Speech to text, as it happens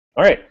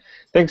All right.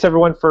 Thanks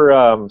everyone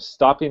for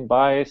stopping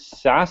by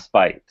Sass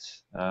Bite.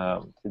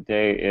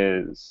 Today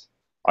is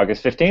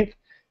August 15th,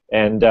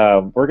 and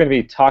we're going to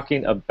be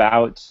talking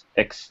about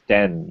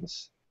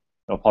extends.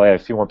 We'll probably have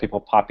a few more people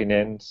popping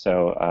in,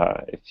 so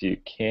if you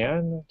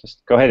can,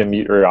 just go ahead and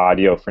mute your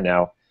audio for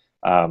now.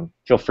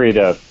 Feel free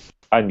to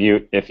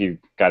unmute if you've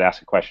got to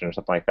ask a question or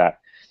something like that.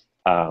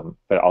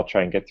 But I'll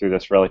try and get through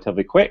this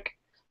relatively quick,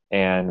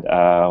 and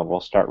we'll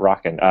start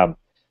rocking.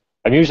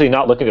 I'm usually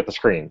not looking at the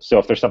screen, so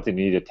if there's something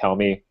you need to tell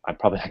me, I'm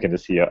probably not going to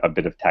see a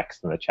bit of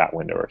text in the chat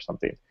window or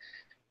something.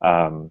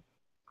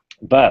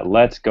 But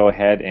let's go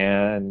ahead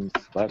and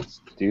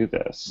let's do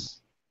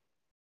this.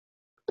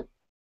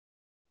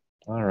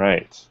 All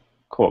right,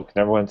 cool.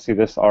 Can everyone see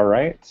this all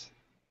right?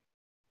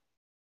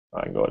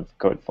 I can go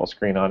full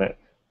screen on it.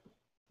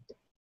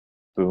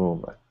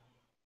 Boom.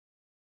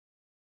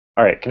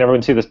 All right, can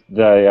everyone see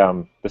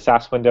the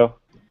Sass window?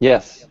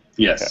 Yes.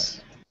 Yes.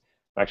 Okay.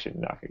 I'm actually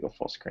not going to go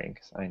full screen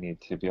because I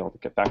need to be able to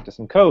get back to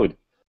some code. What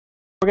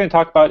we're going to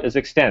talk about is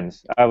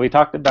extends. We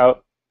talked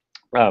about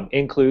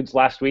includes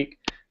last week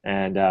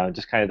and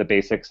just kind of the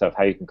basics of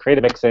how you can create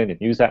a mixin and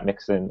use that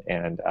mixin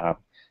and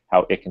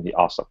how it can be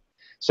awesome.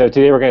 So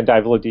today we're going to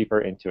dive a little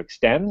deeper into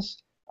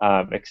extends.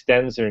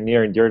 Extends are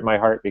near and dear to my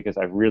heart because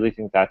I really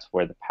think that's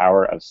where the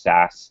power of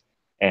Sass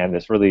and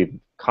this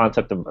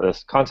concept of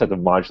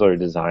modular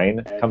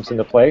design comes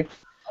into play.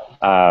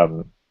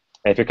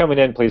 And if you're coming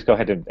in, please go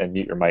ahead and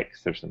mute your mic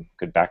because there's some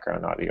good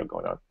background audio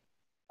going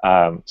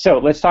on. So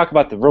let's talk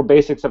about the real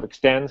basics of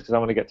extends because I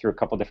want to get through a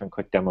couple different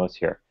quick demos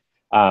here.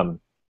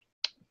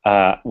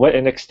 What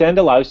an extend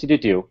allows you to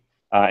do,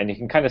 and you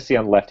can kind of see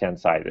on the left-hand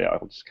side,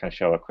 I'll just kind of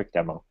show a quick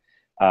demo,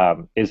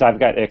 is I've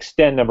got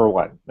extend number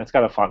 1. That's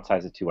got a font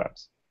size of 2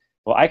 ems.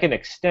 Well, I can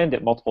extend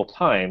it multiple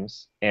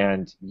times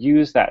and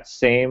use that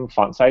same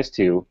font size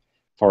 2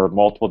 for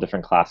multiple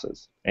different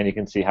classes. And you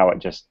can see how it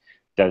just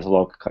does a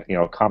little,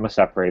 comma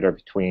separator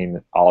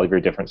between all of your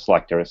different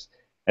selectors.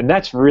 And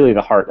that's really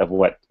the heart of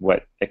what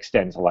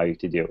extends allow you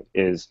to do,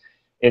 is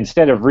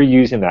instead of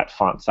reusing that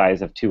font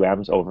size of 2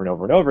 ems over and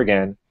over and over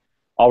again,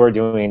 all we're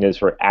doing is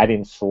we're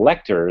adding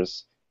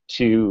selectors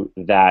to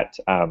that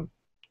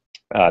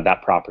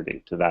that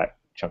property, to that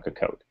chunk of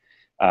code.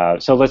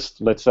 So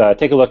let's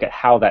take a look at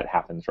how that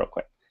happens real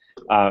quick.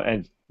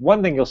 And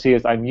one thing you'll see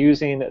is I'm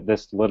using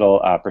this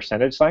little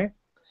percentage sign.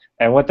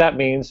 And what that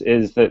means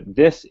is that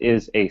this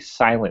is a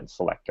silent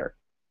selector.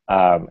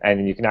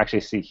 And you can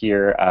actually see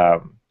here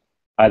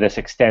this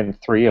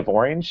extend 3 of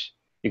orange.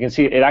 You can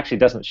see it actually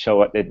doesn't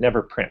show up. It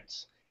never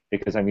prints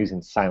because I'm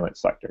using silent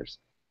selectors.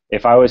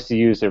 If I was to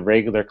use a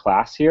regular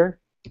class here,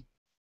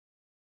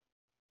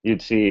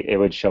 you'd see it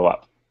would show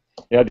up.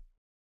 The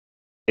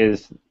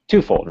is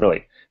twofold,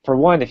 really. For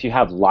one, if you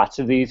have lots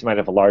of these, you might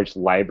have a large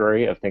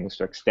library of things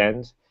to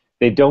extend.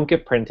 They don't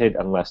get printed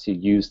unless you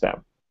use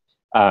them.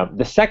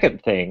 The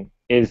second thing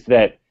is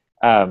that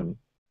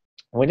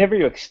whenever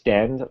you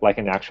extend like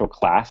an actual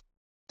class,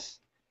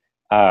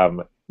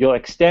 you'll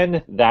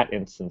extend that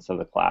instance of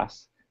the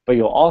class, but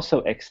you'll also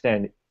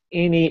extend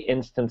any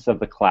instance of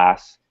the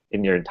class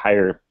in your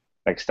entire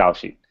style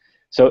sheet.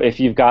 So if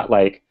you've got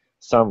like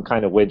some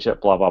kind of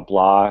widget blah blah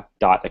blah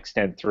dot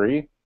extend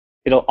 3,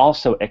 it'll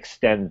also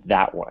extend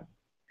that one.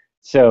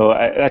 So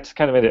that's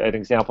kind of an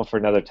example for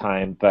another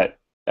time, but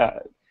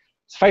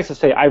suffice to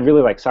say, I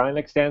really like silent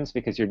extends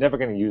because you're never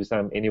going to use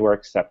them anywhere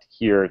except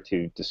here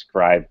to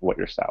describe what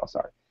your styles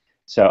are.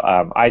 So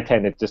I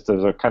tend to just,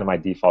 those are kind of my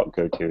default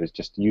go-to, is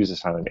just use a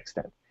silent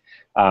extend.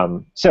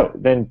 So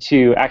then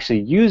to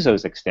actually use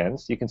those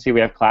extends, you can see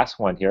we have class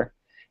 1 here,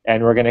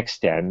 and we're going to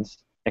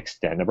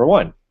extend number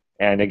 1.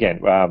 And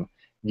again,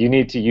 you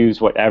need to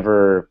use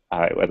whatever,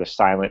 whether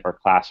silent or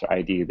class or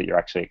ID that you're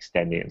actually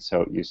extending.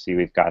 So you see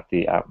we've got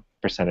the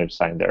percentage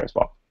sign there as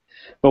well.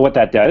 But what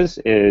that does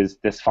is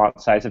this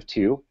font size of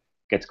 2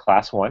 gets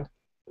class 1.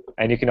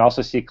 And you can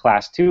also see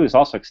class 2 is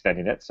also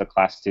extending it, so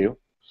class 2.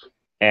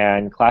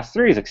 And class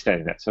 3 is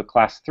extending it, so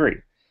class 3.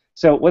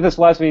 So what this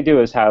allows me to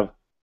do is have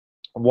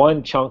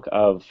one chunk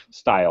of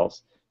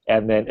styles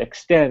and then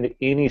extend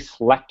any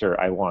selector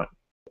I want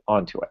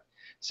onto it.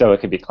 So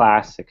it could be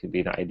class, it could be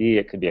an ID,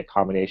 it could be a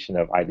combination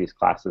of IDs,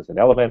 classes, and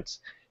elements.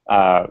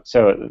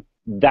 So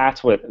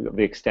that's what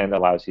the extend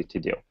allows you to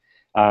do.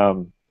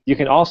 You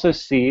can also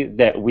see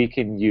that we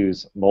can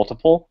use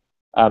multiple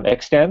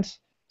extends.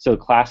 So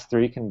class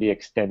 3 can be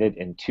extended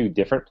in 2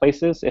 different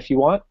places if you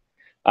want.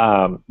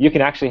 You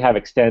can actually have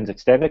extends.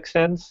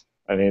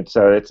 I mean,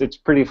 so it's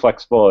pretty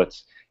flexible.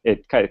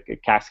 It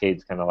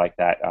cascades kind of like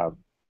that,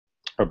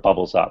 or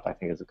bubbles up, I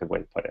think is a good way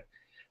to put it.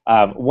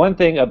 One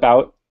thing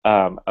about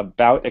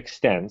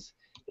extends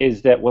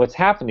is that what's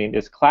happening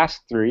is class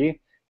 3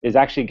 is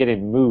actually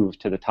getting moved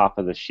to the top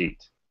of the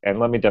sheet. And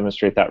let me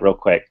demonstrate that real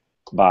quick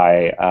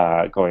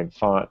by going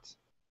font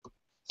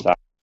size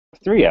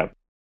 3em. You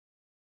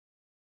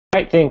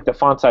might think the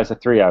font size of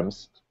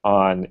 3ems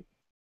on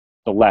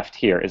the left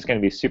here is going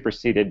to be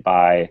superseded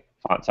by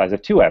font size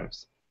of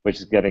 2ems, which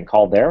is getting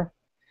called there.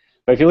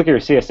 But if you look at your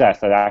CSS,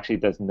 that actually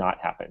does not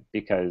happen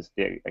because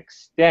the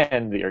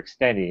extend that you're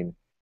extending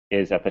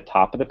is at the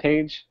top of the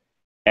page,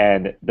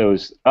 and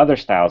those other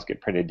styles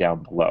get printed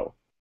down below.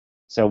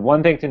 So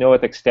one thing to know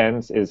with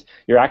extends is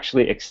you're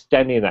actually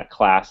extending that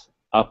class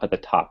up at the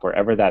top.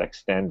 Wherever that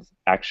extends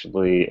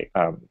actually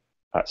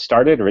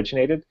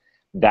originated,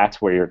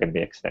 that's where you're going to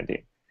be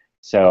extending.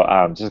 So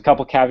just a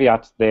couple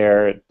caveats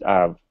there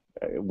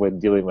when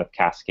dealing with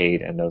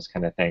Cascade and those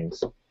kind of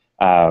things.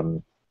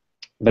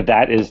 But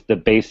that is the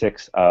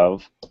basics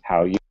of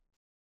how you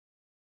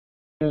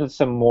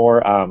some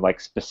more like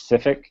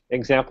specific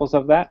examples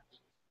of that.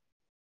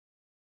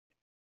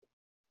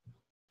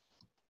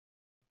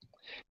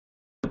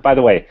 By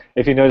the way,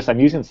 if you notice, I'm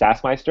using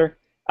Sassmeister,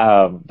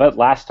 but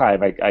last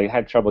time I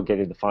had trouble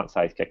getting the font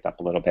size kicked up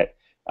a little bit.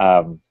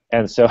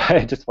 And so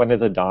I just went to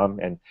the DOM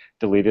and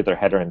deleted their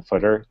header and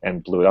footer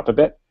and blew it up a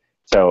bit.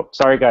 So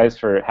sorry guys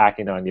for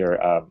hacking on your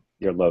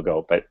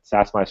logo, but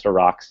Sassmeister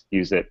rocks.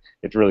 Use it.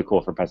 It's really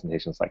cool for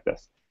presentations like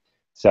this.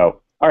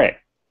 So all right,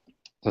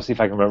 let's see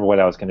if I can remember what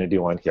I was going to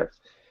do on here.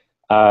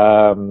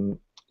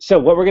 So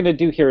what we're going to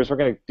do here is we're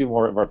going to do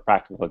more of a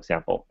practical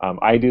example.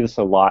 I do this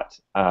a lot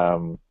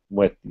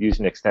with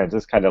using extends.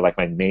 This is kind of like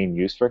my main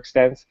use for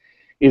extends,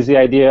 is the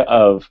idea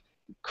of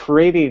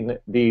creating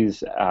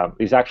these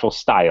actual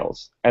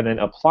styles and then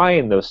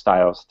applying those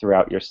styles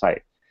throughout your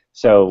site.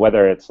 So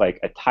whether it's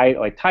like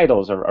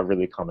titles are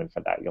really common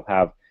for that. You'll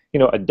have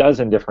a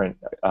dozen different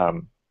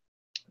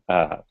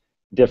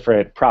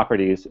different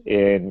properties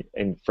in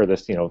for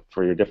this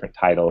for your different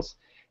titles,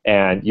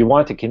 and you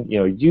want to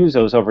use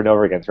those over and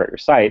over again throughout your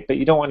site, but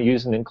you don't want to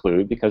use an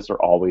include because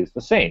they're always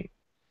the same.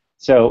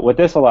 So what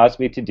this allows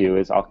me to do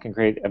is I can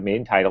create a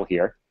main title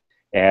here,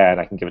 and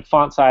I can give it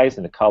font size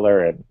and a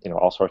color and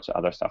all sorts of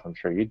other stuff I'm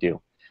sure you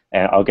do.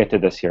 And I'll get to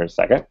this here in a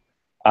second.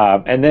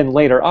 And then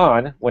later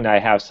on, when I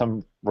have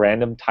some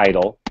random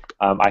title,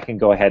 I can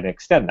go ahead and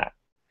extend that.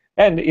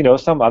 And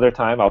some other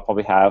time I'll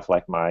probably have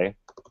like my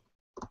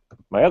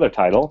other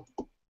title.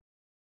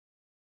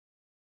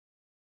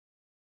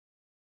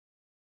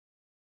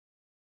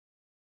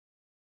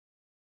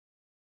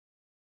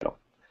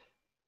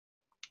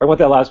 And what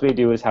that allows me to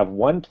do is have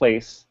one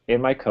place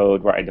in my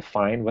code where I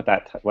define what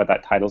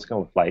that title is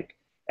going to look like,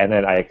 and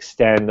then I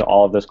extend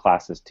all of those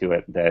classes to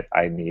it that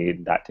I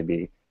need that to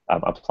be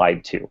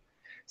applied to.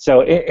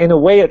 So in a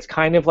way, it's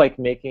kind of like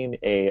making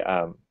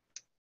I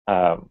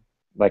want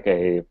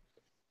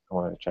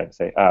to try to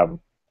say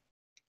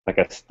like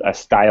a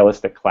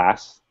stylistic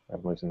class.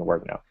 I'm losing the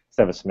word now.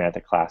 Instead of a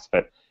semantic class,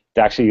 but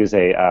to actually use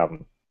to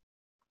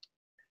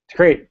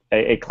create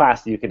a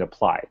class that you can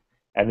apply.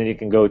 And then you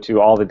can go to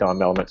all the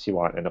DOM elements you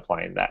want and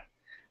applying that.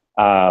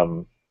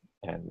 And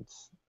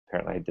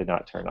apparently I did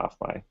not turn off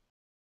my...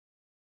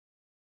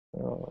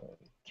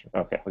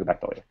 okay, we'll get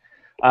back to later.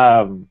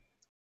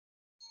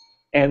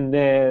 And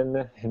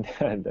then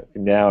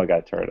now I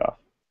got to turn it off.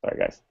 Sorry,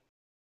 guys.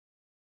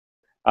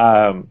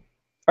 All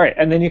right,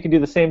 and then you can do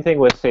the same thing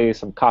with, say,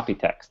 some copy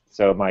text.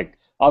 So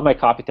all my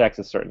copy text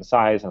is a certain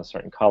size and a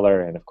certain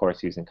color, and of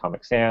course using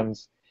Comic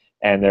Sans.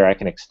 And there I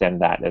can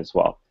extend that as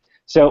well.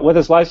 So what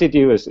this allows you to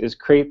do is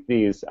create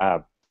these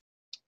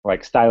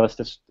like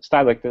stylistic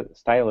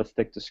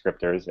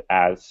descriptors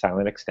as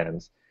silent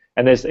extends,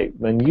 and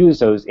then use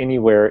those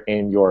anywhere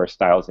in your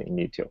styles that you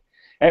need to.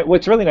 And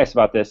what's really nice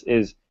about this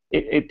is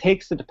it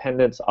takes the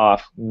dependence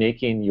off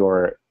making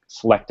your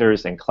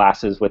selectors and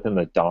classes within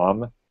the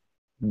DOM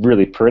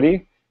really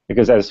pretty,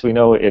 because as we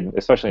know,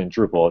 especially in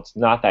Drupal, it's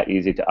not that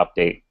easy to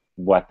update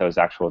what those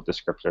actual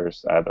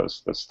descriptors,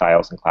 those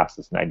styles and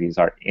classes and IDs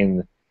are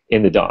in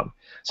the DOM.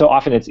 So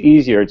often it's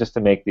easier just to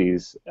make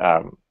these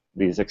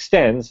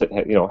extends that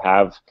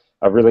have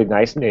a really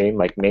nice name,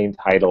 like main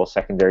title,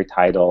 secondary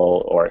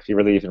title, or if you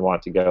really even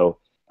want to go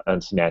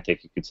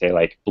semantic, you could say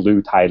like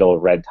blue title,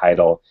 red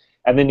title,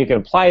 and then you can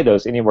apply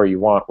those anywhere you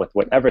want with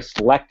whatever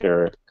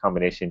selector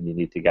combination you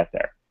need to get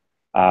there.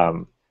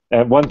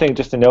 And one thing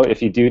just to note,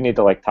 if you do need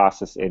to like toss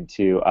this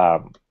into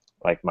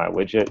like my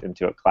widget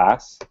into a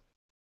class,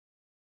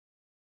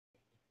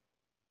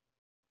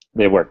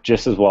 they work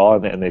just as well,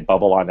 and they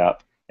bubble on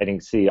up, and you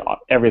can see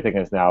everything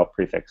is now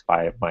prefixed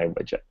by my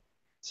widget.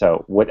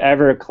 So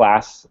whatever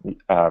class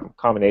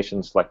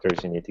combination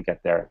selectors you need to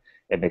get there,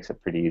 it makes it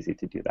pretty easy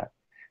to do that.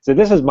 So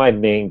this is my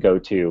main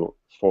go-to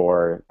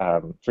for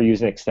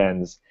using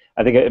extends.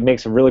 I think it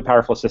makes a really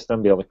powerful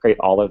system, be able to create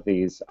all of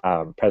these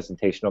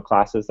presentational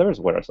classes. There's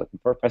what I was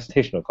looking for,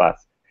 presentational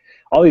class.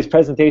 All these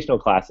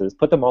presentational classes,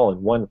 put them all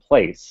in one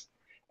place,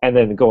 and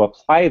then go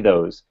apply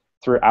those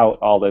throughout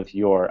all of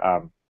your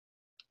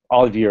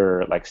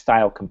like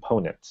style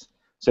components.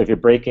 So if you're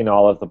breaking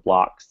all of the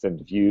blocks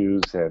and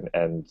views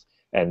and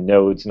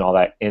nodes and all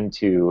that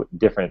into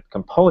different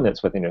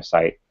components within your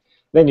site,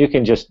 then you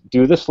can just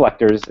do the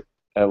selectors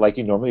like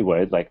you normally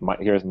would. Like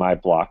here's my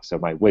block, so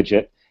my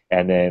widget,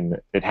 and then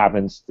it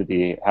happens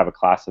to have a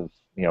class of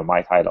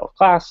my title of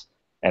class,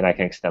 and I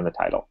can extend the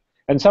title.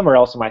 And somewhere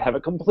else it might have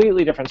a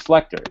completely different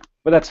selector,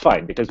 but that's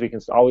fine because we can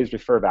always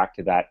refer back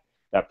to that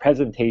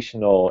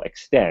presentational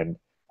extend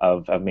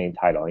of a main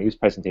title. I use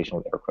presentational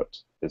with air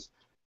quotes because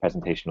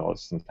presentational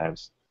is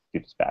sometimes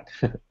used as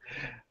bad.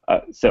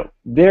 So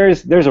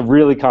there's a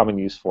really common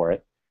use for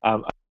it.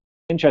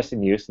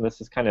 Interesting use, and this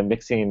is kind of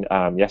mixing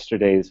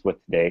yesterday's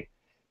with today,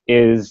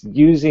 is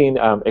using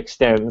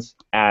extends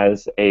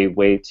as a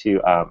way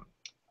to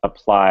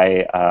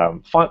apply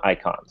font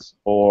icons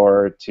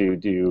or to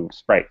do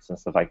sprites and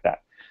stuff like that.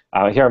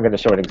 Here I'm going to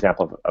show an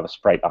example of a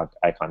sprite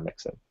icon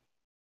mixin.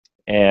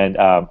 And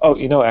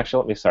oh,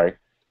 actually, sorry.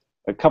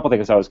 A couple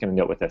things I was going to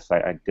note with this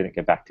I didn't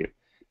get back to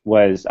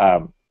was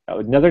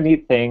another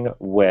neat thing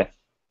with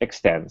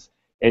extends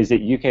is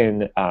that you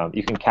can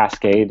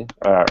cascade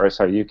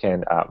you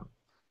can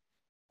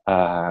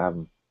I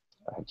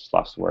just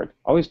lost the word.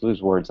 I always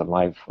lose words on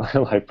live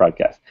live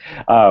broadcast.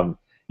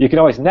 You can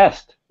always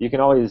nest. You can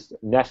always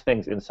nest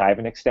things inside of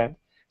an extend.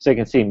 So you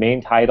can see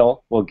main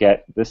title will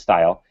get this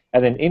style,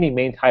 and then any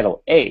main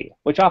title A,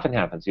 which often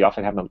happens. You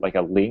often have like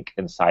a link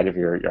inside of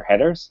your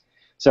headers.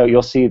 So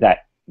you'll see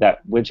that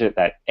widget,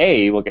 that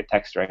A, will get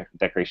text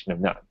decoration of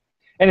none.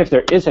 And if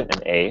there isn't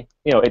an A,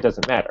 it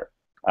doesn't matter.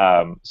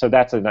 So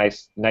that's a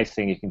nice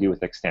thing you can do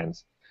with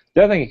extends.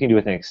 The other thing you can do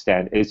with an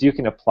extend is you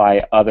can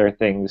apply other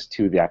things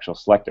to the actual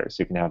selector.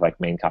 So you can have like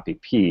main copy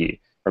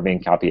P or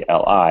main copy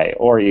LI,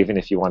 or even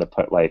if you want to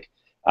put like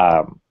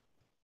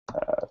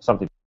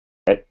something,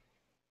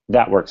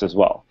 that works as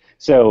well.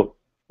 So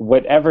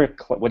whatever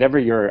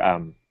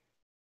you're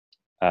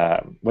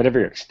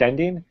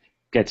extending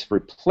gets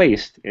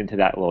replaced into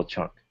that little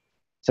chunk.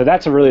 So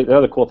that's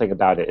another cool thing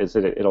about it is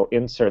that it'll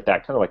insert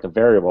that kind of like a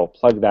variable,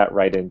 plug that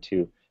right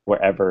into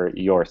wherever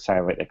your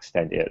silent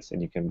extend is,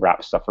 and you can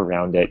wrap stuff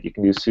around it. You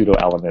can use pseudo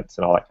elements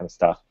and all that kind of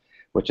stuff,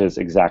 which is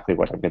exactly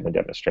what I'm going to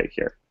demonstrate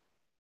here.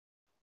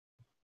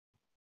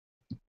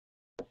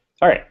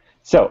 All right,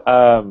 so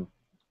and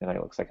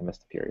it looks like I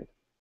missed a period.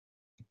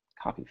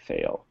 Copy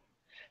fail.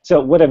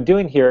 So what I'm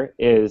doing here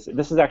is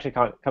this is actually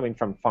coming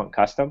from Font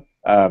Custom.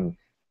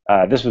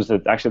 This was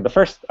actually the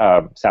first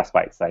Sass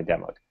bytes that I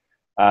demoed.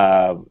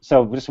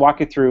 So we'll just walk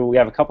you through. We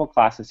have a couple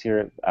classes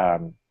here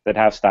that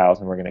have styles,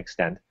 and we're going to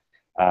extend.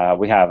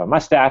 We have a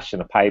mustache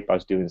and a pipe. I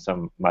was doing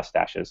some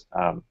mustaches.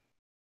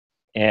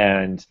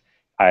 And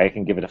I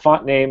can give it a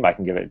font name. I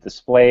can give it a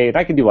display. And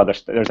I can do other.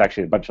 There's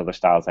actually a bunch of other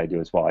styles I do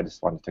as well. I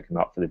just wanted to come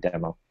out for the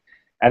demo.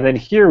 And then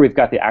here we've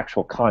got the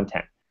actual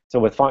content. So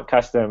with Font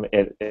Custom,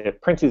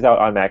 it prints these out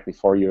automatically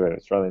for you, and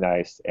it's really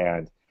nice.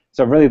 And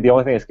so really the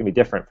only thing that's going to be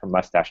different from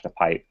mustache to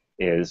pipe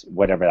is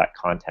whatever that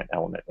content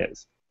element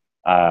is.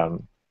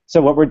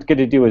 So what we're going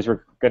to do is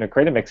we're going to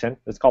create a mixin.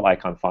 It's called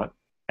icon font,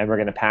 and we're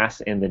going to pass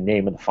in the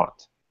name of the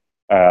font,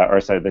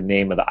 the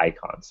name of the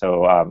icon.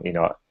 So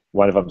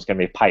one of them is going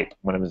to be pipe,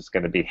 one of them is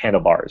going to be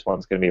handlebars,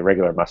 one's going to be a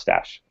regular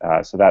mustache.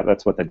 So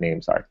that's what the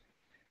names are.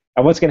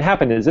 And what's going to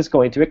happen is it's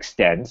going to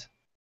extend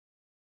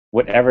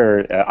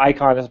whatever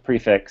icon is a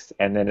prefix,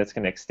 and then it's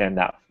going to extend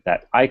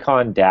that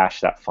icon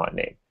dash that font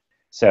name.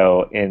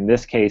 So in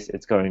this case,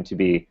 it's going to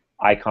be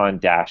icon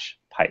dash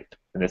pipe.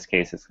 In this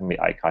case, it's going to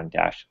be icon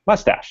dash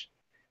mustache.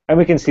 And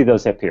we can see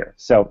those up here.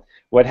 So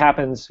what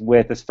happens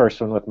with this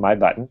first one with my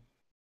button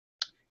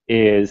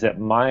is that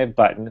my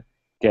button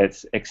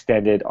gets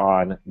extended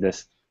on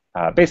this,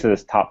 basically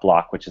this top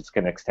block, which is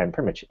going to extend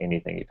pretty much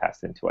anything you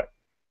pass into it.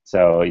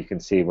 So you can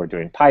see we're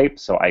doing pipe,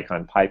 so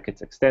icon pipe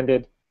gets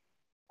extended.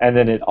 And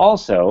then it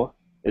also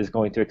is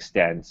going to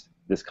extend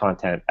this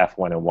content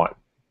F1 and 1,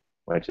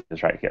 which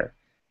is right here.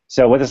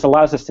 So what this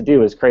allows us to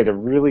do is create a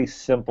really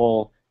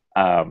simple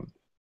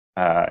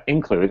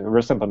include, a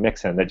real simple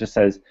mixin that just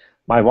says,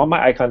 I want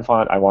my icon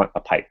font, I want a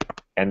pipe.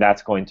 And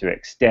that's going to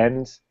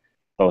extend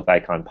both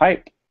icon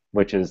pipe,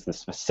 which is the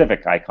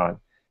specific icon,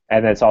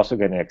 and then it's also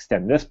going to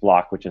extend this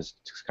block, which is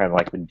just kind of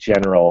like the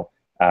general,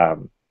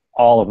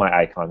 all of my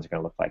icons are going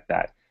to look like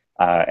that.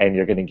 And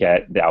you're going to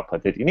get the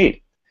output that you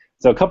need.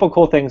 So a couple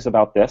cool things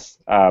about this,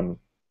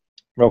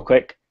 real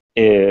quick,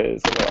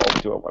 is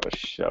what do I want to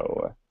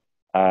show?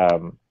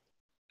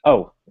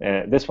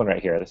 This one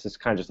right here. This is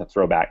kind of just a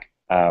throwback.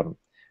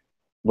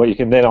 What you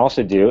can then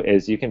also do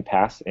is you can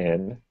pass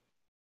in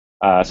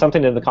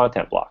something in the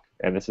content block.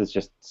 And this is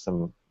just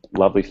some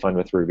lovely fun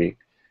with Ruby.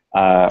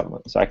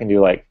 So I can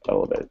do like a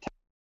little bit of text.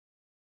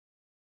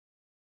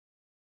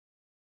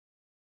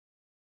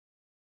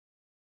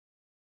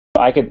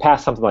 I could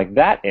pass something like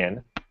that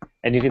in,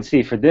 and you can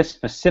see for this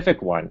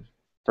specific one,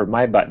 for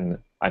my button,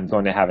 I'm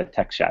going to have a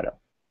text shadow.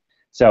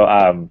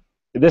 So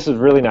this is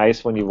really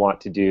nice when you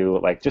want to do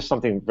like just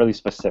something really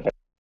specific.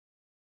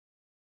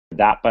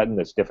 That button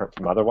that's different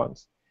from other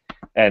ones.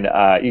 And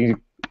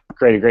you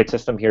create a great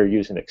system here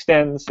using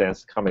extends, and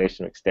it's a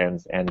combination of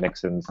extends and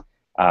mixins.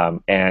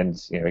 And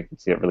you can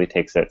see it really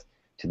takes it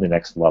to the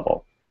next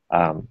level.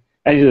 And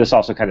this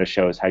also kind of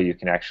shows how you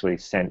can actually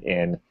send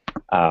in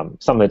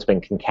something that's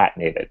been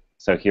concatenated.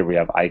 So here we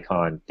have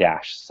icon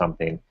dash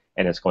something,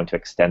 and it's going to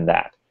extend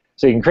that.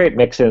 So you can create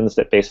mixins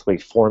that basically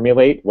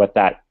formulate what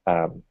that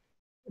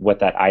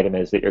item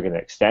is that you're going to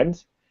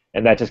extend,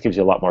 and that just gives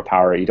you a lot more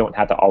power. You don't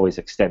have to always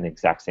extend the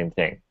exact same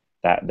thing.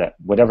 That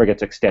whatever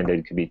gets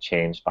extended can be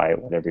changed by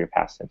whatever you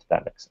pass into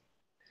that mixin.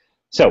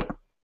 So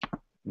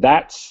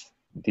that's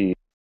the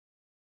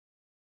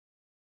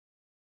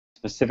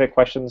specific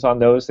questions on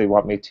those they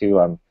want me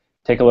to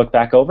take a look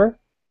back over.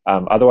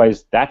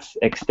 Otherwise, that's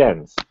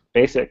extends.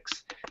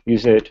 Basics.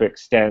 Use it to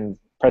extend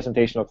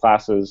presentational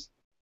classes,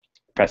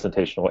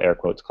 presentational air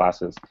quotes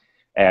classes,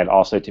 and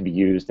also to be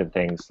used in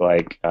things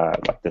like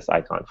this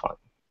icon font.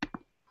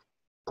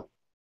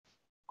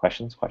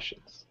 Questions?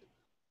 Questions?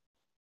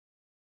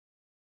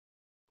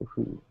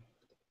 Woohoo.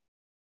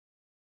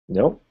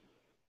 No?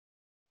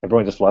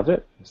 Everyone just loved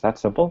it? It's that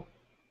simple?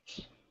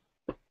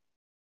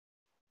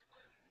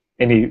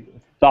 Any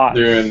thoughts?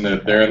 They're in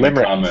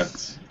the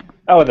comments.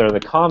 Oh, they're in the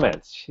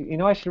comments. You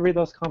know, I should read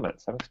those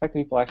comments. I'm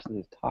expecting people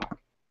actually to talk.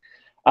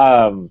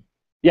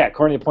 Yeah,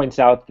 Courtney points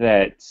out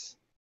that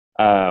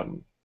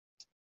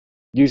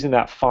using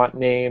that font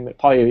name,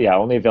 probably, yeah,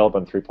 only available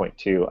in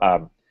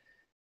 3.2.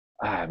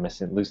 I'm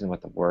losing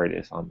what the word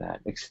is on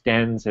that.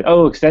 Extends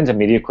and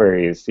media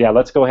queries. Yeah,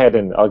 let's go ahead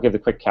and I'll give the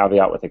quick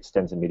caveat with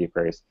extends and media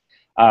queries.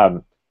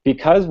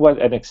 Because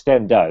what an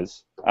extend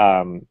does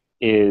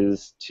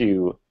is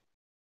to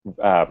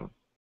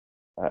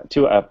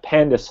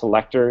append a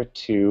selector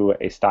to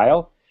a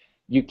style.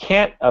 You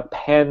can't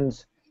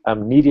append a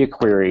media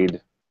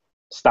queried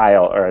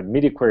style or a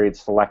media queried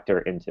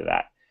selector into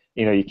that.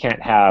 You know, you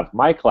can't have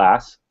my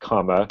class,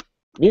 comma,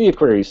 media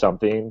query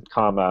something,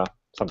 comma,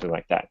 something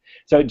like that.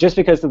 So just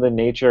because of the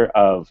nature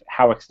of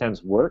how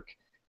extends work,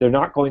 they're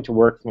not going to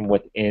work from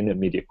within a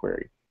media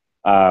query.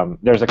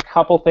 There's a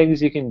couple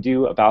things you can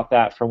do about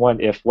that. For one,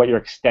 if what you're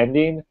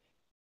extending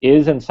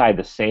is inside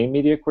the same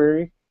media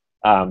query,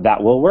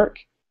 that will work.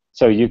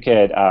 So you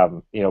could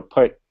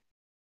put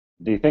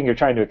the thing you're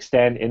trying to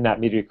extend in that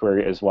media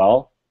query as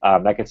well.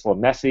 That gets a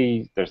little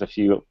messy. There's a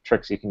few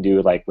tricks you can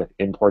do, like with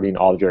importing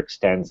all of your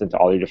extends into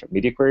all your different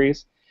media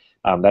queries.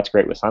 That's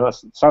great with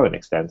silent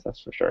extends,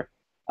 that's for sure.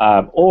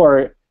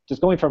 Or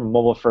just going from a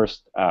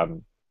mobile-first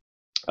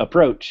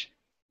approach,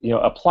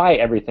 apply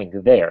everything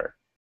there,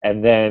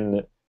 and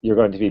then you're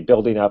going to be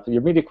building up.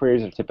 Your media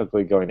queries are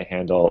typically going to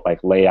handle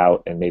like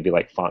layout and maybe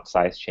like font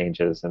size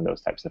changes and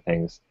those types of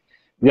things.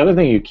 The other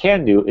thing you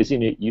can do is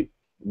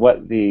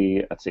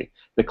the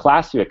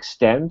class you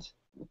extend,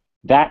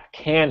 that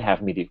can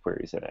have media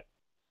queries in it.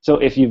 So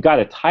if you've got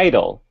a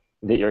title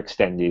that you're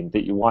extending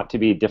that you want to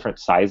be different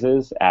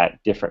sizes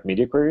at different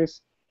media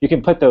queries, you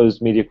can put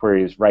those media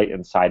queries right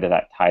inside of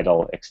that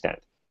title extend.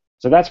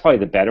 So that's probably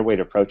the better way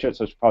to approach it.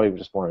 So it's probably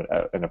just more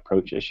an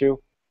approach issue.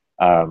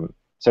 So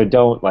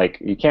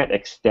you can't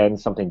extend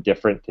something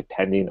different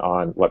depending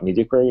on what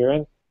media query you're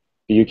in.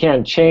 But you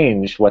can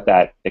change what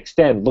that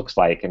extend looks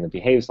like and it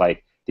behaves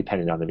like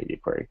depending on the media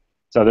query.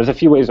 So there's a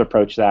few ways to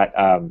approach that.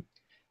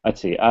 Let's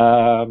see.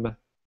 And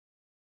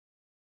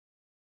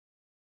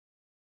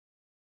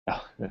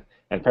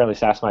apparently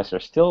Sassmeister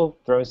is still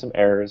throwing some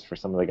errors for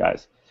some of the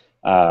guys.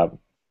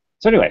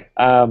 So anyway,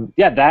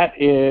 yeah,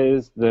 that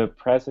is the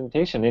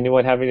presentation.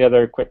 Anyone have any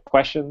other quick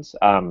questions?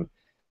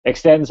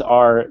 Extends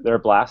they're a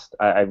blast.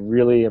 I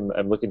really am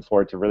looking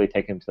forward to really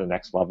taking them to the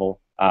next level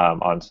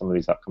on some of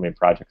these upcoming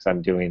projects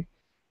I'm doing.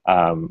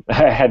 I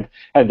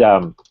had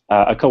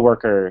a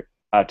coworker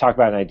talk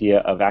about an idea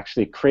of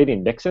actually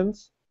creating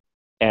mixins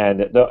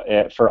and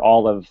for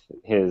all of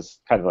his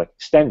kind of like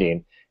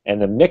extending, and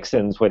the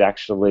mixins would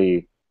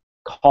actually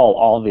call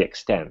all the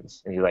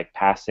extends, and you like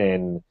pass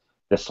in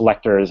the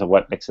selectors of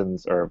what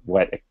mixins or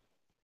what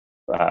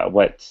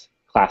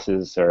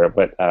classes or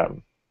what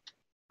I'm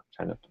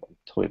trying to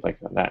totally blank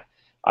on that,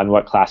 on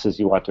what classes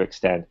you want to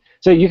extend.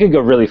 So you can go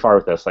really far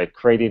with this, like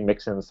creating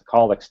mixins to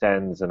call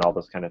extends and all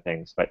those kind of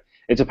things. But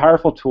it's a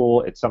powerful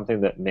tool. It's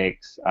something that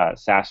makes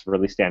Sass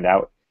really stand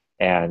out.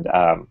 And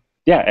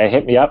yeah,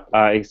 hit me up.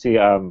 You can see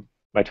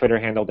my Twitter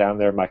handle down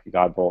there, Micah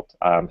Godbolt.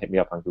 Hit me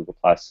up on Google+,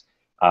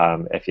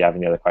 if you have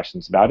any other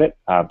questions about it.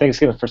 Thanks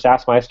again for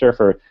Sassmeister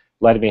for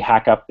letting me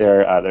hack up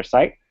their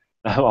site.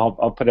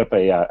 I'll put up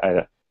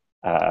an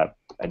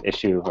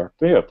issue or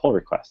maybe a pull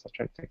request. I'll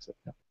try to fix it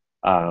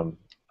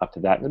up to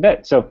that in a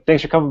bit. So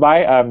thanks for coming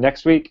by.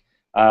 Next week,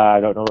 I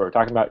don't know what we're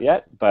talking about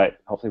yet, but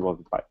hopefully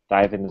we'll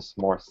dive into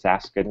some more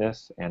Sass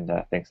goodness. And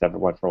thanks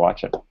everyone for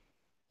watching.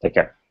 Take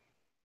care.